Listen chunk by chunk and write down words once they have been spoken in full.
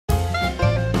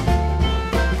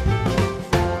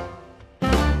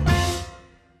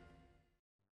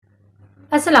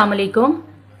अस्सलाम वालेकुम,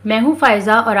 मैं हूँ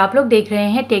फ़ायज़ा और आप लोग देख रहे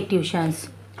हैं टेक ट्यूशंस।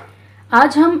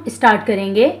 आज हम स्टार्ट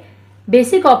करेंगे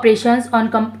basic operations on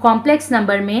complex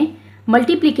number में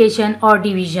मल्टीप्लिकेशन और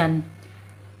डिवीज़न।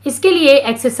 इसके लिए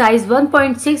एक्सरसाइज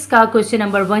 1.6 का क्वेश्चन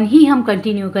नंबर 1 ही हम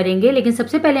कंटिन्यू करेंगे, लेकिन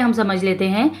सबसे पहले हम समझ लेते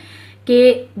हैं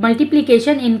कि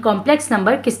मल्टीप्लिकेशन इन कॉम्प्लेक्स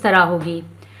नंबर किस तरह होगी।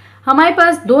 हमारे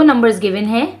पास दो नंबर्स गिवन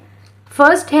हैं,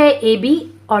 फर्स्ट है AB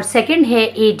और सेकंड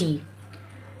है AD।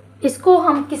 इसको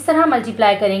हम किस तरह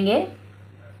मल्टीप्लाई करेंगे?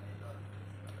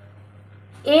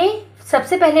 A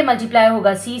सबसे पहले मल्टीप्लाई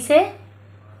होगा C से,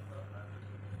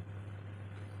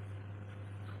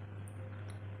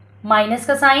 माइनस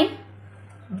का साइन,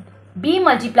 B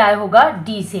मल्टीप्लाई होगा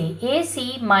D से, AC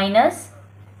minus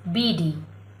BD।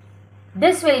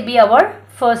 This will be our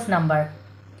first number.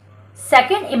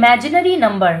 Second imaginary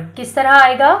number किस तरह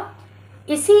आएगा?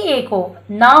 इसी A को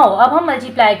नाउ अब हम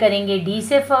मल्टीप्लाई करेंगे D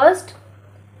से first,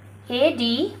 AD,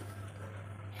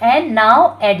 and now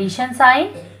addition sign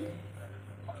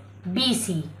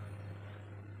BC।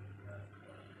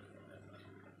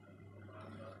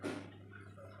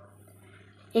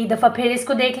 एक दफा फिर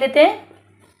इसको देख लेते हैं,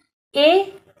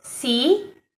 AC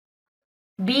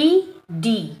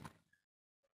BD।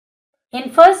 In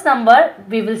first number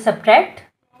we will subtract,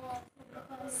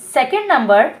 second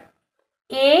number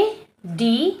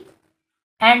AD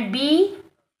and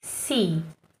BC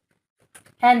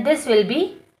and this will be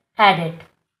added।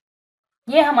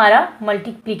 ये हमारा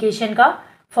मल्टीप्लिकेशन का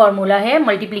फॉर्मूला है,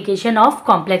 मल्टीप्लिकेशन ऑफ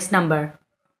कॉम्प्लेक्स नंबर।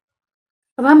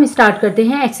 अब हम स्टार्ट करते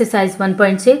हैं exercise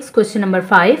 1.6 question number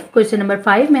 5। Question number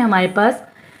 5 में हमारे पास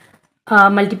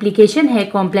मल्टीप्लिकेशन है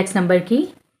कॉम्प्लेक्स नंबर की।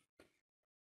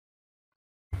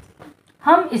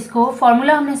 हम इसको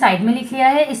फॉर्मूला हमने साइड में लिख लिया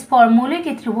है, इस फॉर्मूले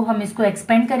के थ्रू हम इसको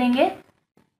एक्सपेंड करेंगे,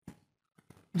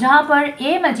 जहां पर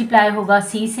A मल्टीप्लाई होगा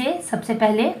C से, सबसे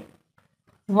पहले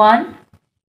 1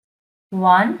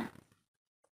 1,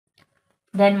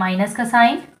 देन माइनस का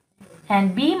sign,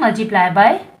 and B multiply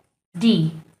by D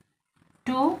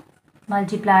 2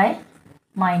 multiply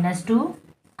minus 2,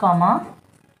 comma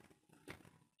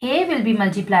A will be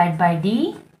multiplied by D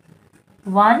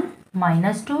 1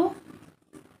 minus 2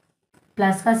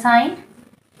 plus का sign,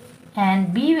 and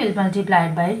B will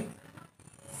multiplied by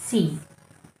C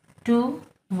 2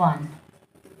 1।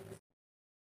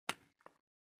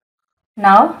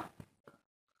 Now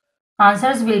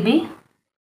answers will be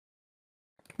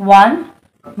 1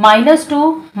 minus 2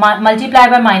 multiply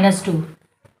by minus 2,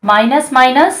 minus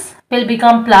minus will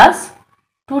become plus,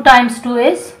 2 times 2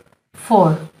 is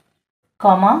 4,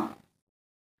 comma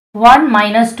 1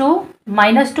 minus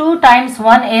 2 times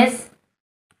 1 is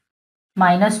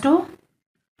minus 2,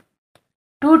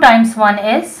 2 times 1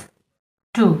 is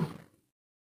 2,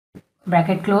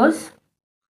 bracket close,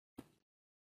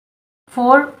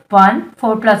 4 1,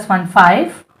 4 plus 1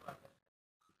 5,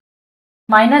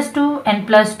 minus 2 and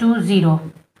plus 2 0.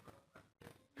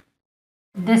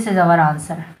 This is our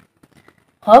answer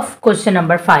of question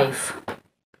number 5.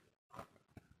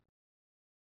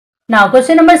 Now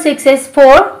question number 6 is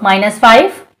 4 minus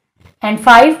 5 and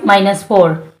 5 minus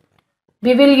 4.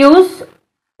 We will use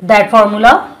that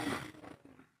formula,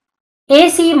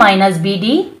 AC minus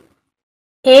BD.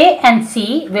 A and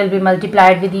C will be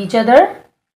multiplied with each other,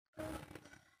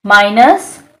 minus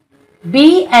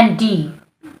B and D,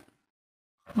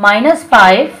 minus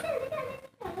 5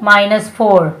 minus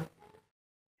 4.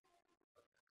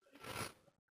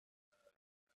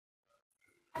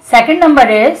 Second number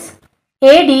is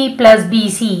AD plus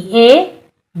BC,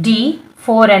 AD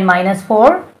 4 and minus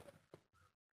 4,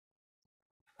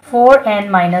 4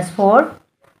 and minus 4,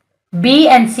 B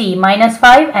and C minus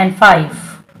 5 and 5,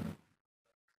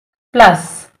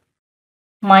 plus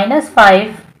minus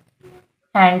 5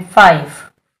 and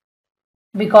 5,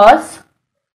 because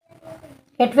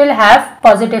it will have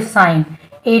positive sign,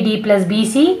 AD plus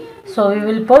BC, so we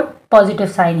will put positive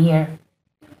sign here.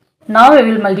 Now we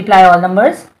will multiply all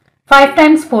numbers. 5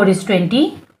 times 4 is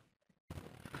 20,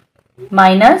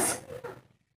 minus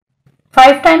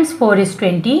 5 times 4 is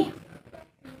 20,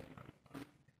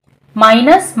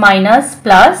 minus minus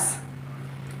plus,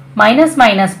 minus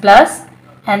minus plus,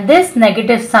 and this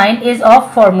negative sign is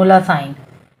of formula sign.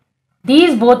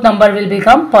 These both number will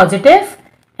become positive,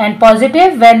 and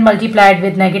positive when multiplied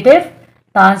with negative,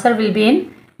 the answer will be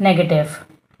in negative.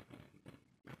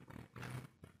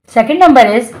 Second number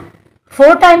is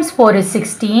 4 times 4 is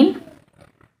 16,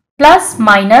 plus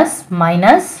minus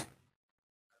minus,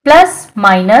 plus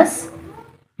minus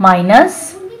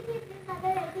minus,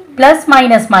 plus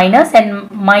minus minus,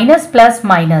 and minus plus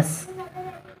minus.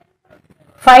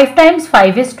 5 times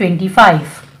 5 is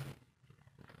 25.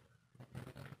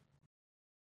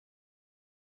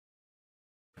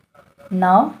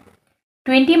 Now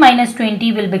 20 minus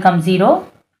 20 will become 0.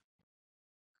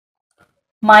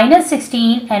 Minus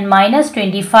 16 and minus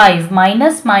 25,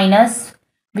 minus minus,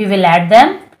 we will add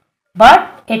them,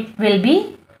 but it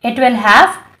will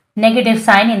have negative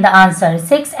sign in the answer.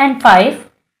 6 and 5,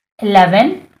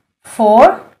 11,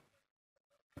 4,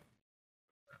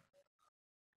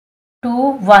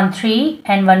 2, 1, 3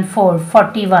 and 1, 4,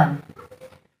 41.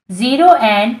 0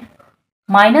 and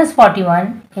minus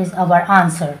 41 is our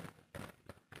answer.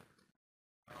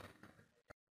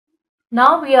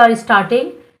 Now we are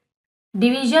starting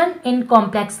division in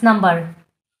complex number.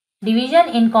 Division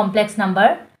in complex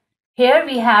number. Here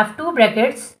we have two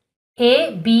brackets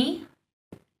A, B,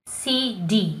 C,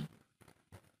 D.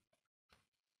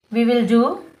 We will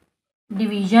do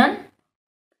division.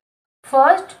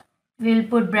 First we will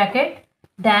put bracket,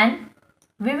 then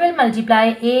we will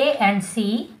multiply A and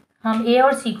C. हम A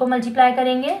और C को multiply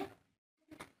करेंगे.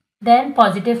 Then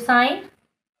positive sign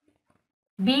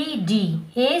BD,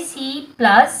 AC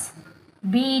plus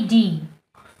BD,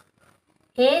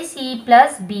 AC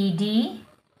plus BD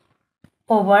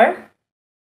over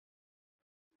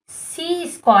C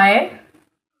square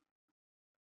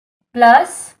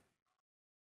plus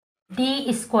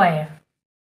D square,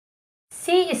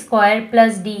 C square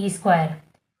plus D square,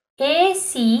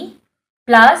 AC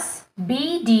plus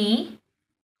BD,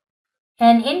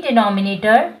 and in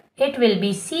denominator it will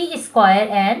be C square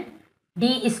and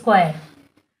D square.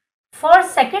 For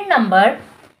second number,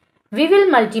 we will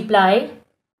multiply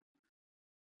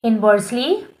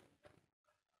inversely.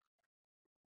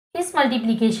 इस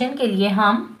multiplication के लिए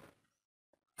हम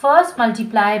first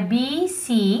multiply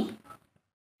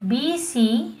BC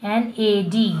and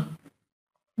AD.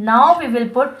 Now we will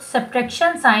put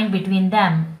subtraction sign between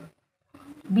them.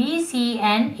 BC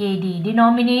and AD.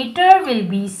 Denominator will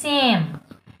be same.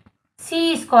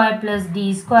 C square plus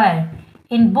D square.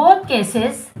 In both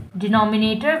cases,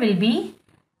 denominator will be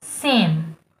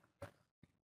same.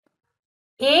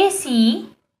 AC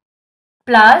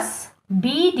plus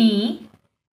BD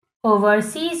over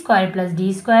C square plus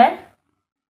D square.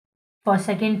 For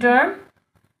second term,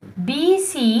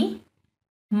 BC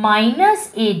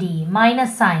minus AD,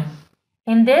 minus sign.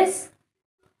 In this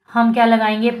हम क्या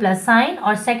लगाएंगे, plus sign,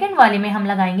 और second वाले में हम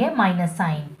लगाएंगे minus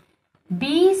sign.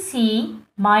 BC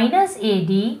minus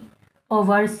AD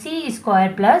over C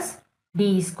square plus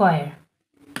D square.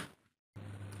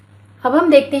 अब हम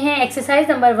देखते हैं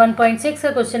एक्सरसाइज नंबर 1.6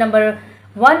 का क्वेश्चन नंबर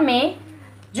 1 में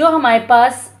जो हमारे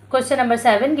पास क्वेश्चन नंबर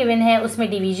 7 गिवन है उसमें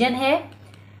डिवीजन है.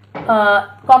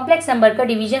 कॉम्प्लेक्स नंबर का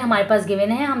डिवीजन हमारे पास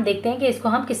गिवन है. हम देखते हैं कि इसको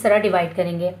हम किस तरह डिवाइड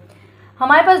करेंगे.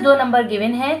 हमारे पास दो नंबर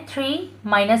गिवन है 3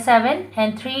 माइनस 7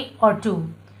 एंड 3 और 2.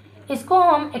 इसको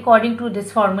हम according to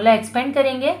this formula expand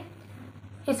करेंगे.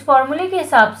 इस फार्मूले के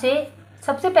हिसाब से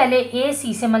सबसे पहले ए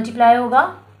सी से मल्टीप्लाई होगा.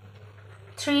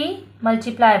 3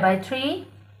 multiply by 3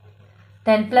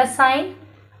 then plus sign,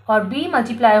 और बी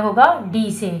मल्टीप्लाई होगा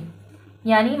डी से,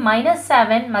 यानी माइनस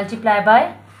 7 मल्टीप्लाई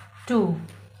बाय 2.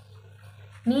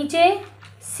 नीचे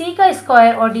सी का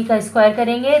स्क्वायर और डी का स्क्वायर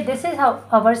करेंगे. This is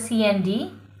our C and D.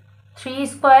 3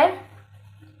 square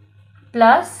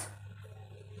plus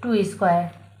 2 square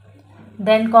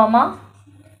then comma.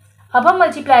 अब हम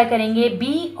मल्टीप्लाई करेंगे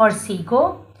बी और सी को.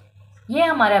 ये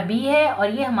हमारा बी है और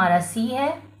ये हमारा सी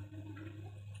है.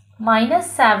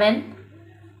 Minus 7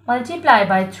 multiply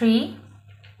by 3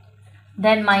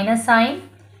 then minus sign.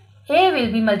 A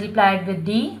will be multiplied with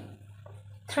D.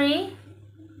 3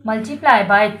 multiply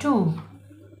by 2.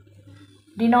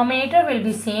 Denominator will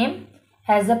be same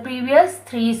as the previous.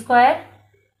 3 square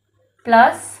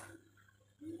plus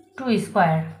 2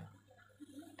 square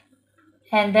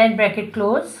and then bracket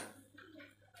close.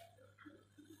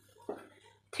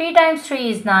 3 times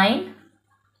 3 is 9.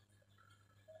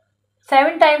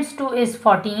 7 times 2 is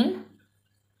 14.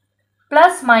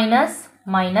 Plus minus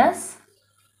minus.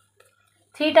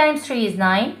 3 times 3 is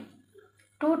 9.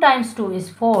 2 times 2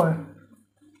 is 4.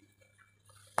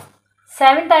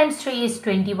 7 times 3 is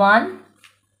 21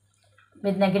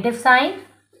 with negative sign.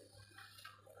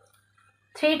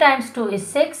 3 times 2 is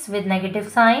 6 with negative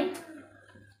sign.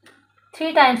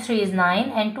 3 times 3 is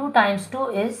 9 and 2 times 2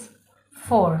 is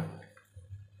 4.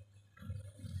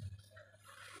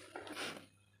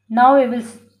 Now we will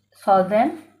solve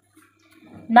them.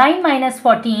 9 minus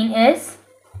 14 is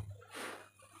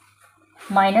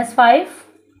minus 5.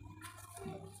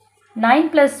 9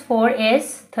 plus 4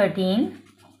 is 13.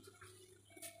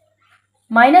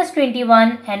 Minus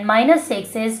 21 and minus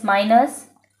 6 is minus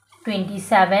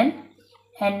 27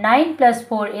 and 9 plus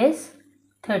 4 is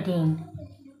 13.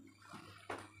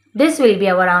 This will be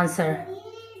our answer.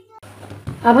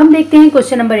 अब हम देखते हैं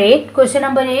question number 8। Question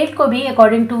number 8 को भी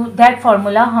according to that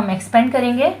formula हम expand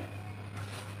करेंगे।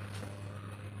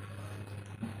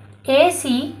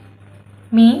 AC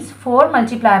means 4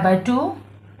 multiplied by 2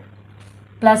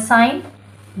 plus sign,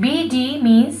 BD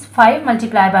means 5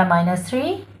 multiplied by minus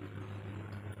 3,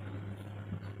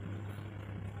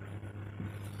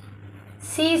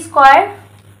 C square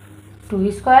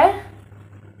 2 square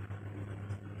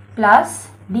plus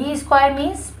D square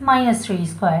means minus 3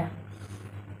 square,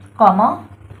 comma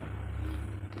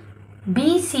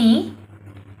BC,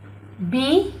 B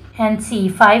and C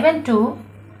 5 and 2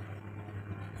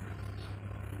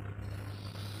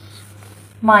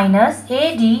 minus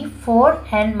AD 4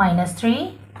 and minus 3,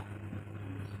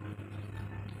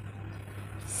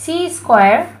 C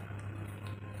square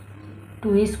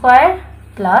 2 square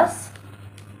plus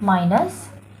minus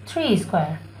 3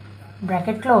 square,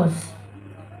 bracket close.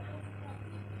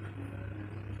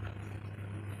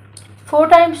 4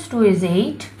 times 2 is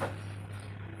 8,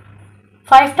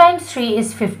 5 times 3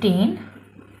 is 15,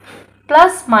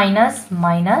 plus minus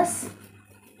minus,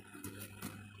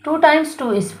 2 times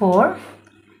 2 is 4,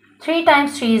 3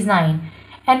 times 3 is 9.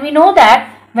 And we know that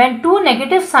when two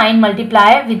negative signs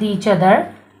multiply with each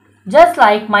other, just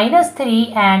like minus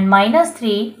 3 and minus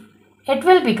 3, it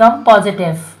will become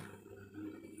positive.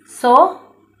 So,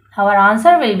 our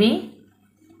answer will be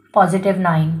positive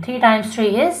 9. 3 times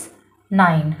 3 is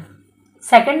 9.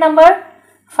 Second number,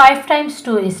 5 times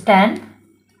 2 is 10.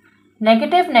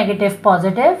 Negative, negative,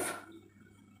 positive,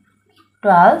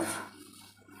 12.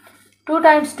 2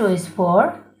 times 2 is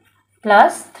 4.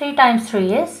 Plus 3 times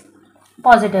 3 is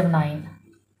positive 9.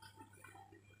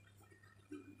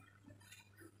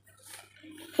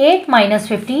 8 minus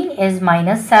 15 is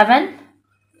minus 7.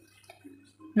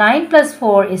 9 plus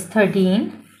 4 is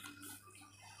 13.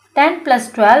 10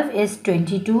 plus 12 is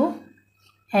 22.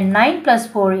 And 9 plus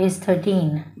 4 is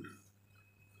 13.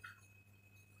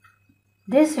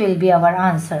 This will be our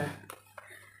answer.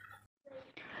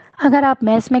 अगर आप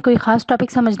maths में कोई ख़ास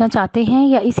topic समझना चाहते हैं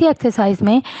या इसी एक्सरसाइज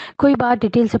में कोई बात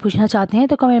डिटेल से पूछना चाहते हैं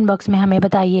तो कमेंट बॉक्स में हमें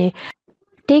बताइए।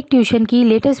 टेक ट्यूशन की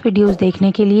लेटेस्ट वीडियोस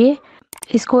देखने के लिए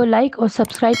इसको लाइक और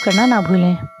सब्सक्राइब करना ना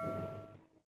भूलें।